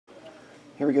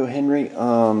Here we go, Henry.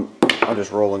 I'll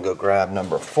just roll and go grab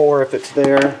number 4 if it's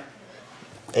there.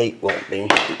 8 won't be.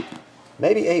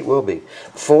 Maybe 8 will be.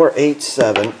 4, 8,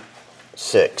 7,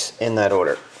 6 in that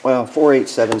order. Well, 4, 8,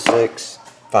 7, 6,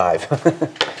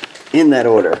 5 in that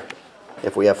order.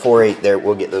 If we have 4, 8 there,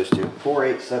 we'll get those two. 4,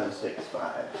 8, 7, 6,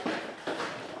 5.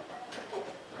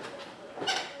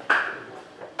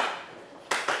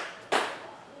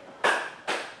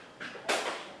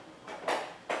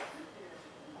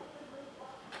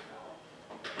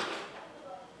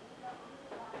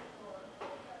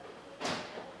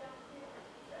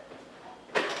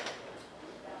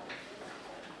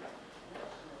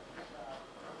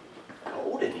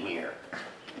 In here.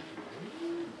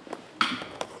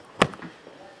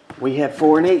 We had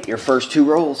 4 and 8 your first 2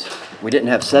 rolls. We didn't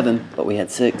have 7, but we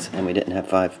had 6, and we didn't have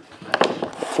 5.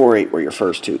 4, 8 were your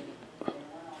first 2.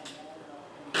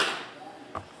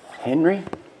 Henry,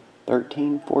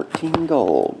 13, 14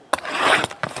 gold.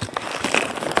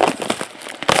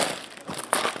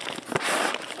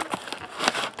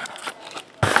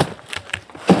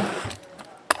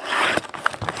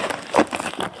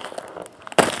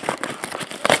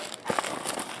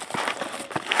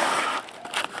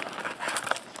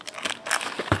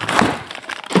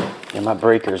 And my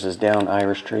breakers is down,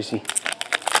 Irish Tracy.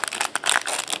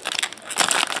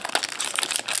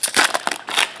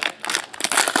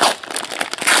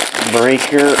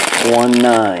 Breaker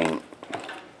 1-9.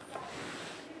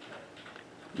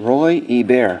 Roy E.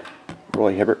 Bear.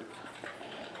 Roy Hibbert.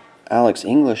 Alex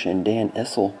English and Dan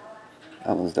Issel.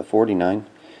 That one's the 49.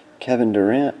 Kevin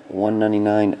Durant,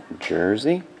 199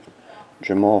 jersey.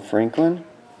 Jamal Franklin,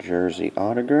 jersey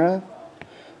autograph.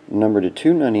 Number to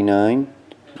 299.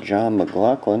 John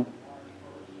McLaughlin,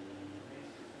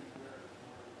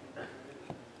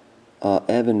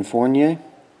 Evan Fournier,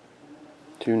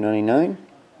 299,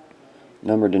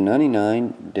 number to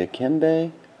 99,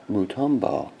 Dikembe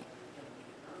Mutombo,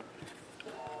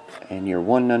 and your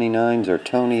 199s are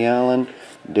Tony Allen,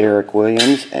 Derek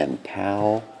Williams, and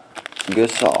Pau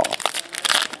Gasol.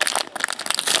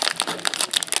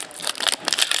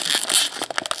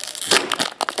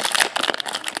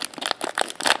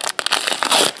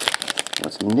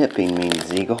 What's nipping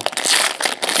means, Eagle?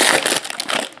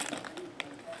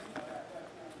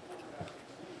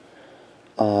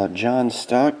 John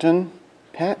Stockton,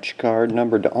 patch card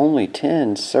numbered to only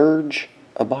 10, Serge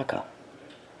Ibaka.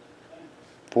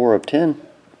 4 of 10.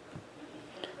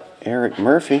 Eric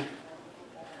Murphy,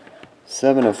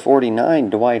 7 of 49,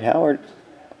 Dwight Howard.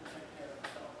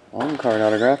 On card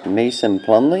autograph, Mason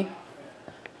Plumlee.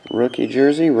 Rookie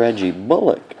jersey, Reggie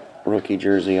Bullock. Rookie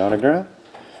jersey autograph.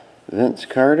 Vince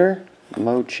Carter,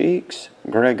 Mo Cheeks,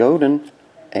 Greg Oden,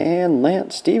 and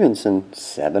Lance Stevenson,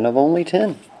 7 of only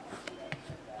 10.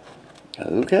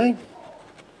 Okay.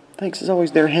 Thanks as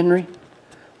always there, Henry.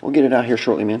 We'll get it out here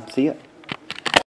shortly, man. See ya.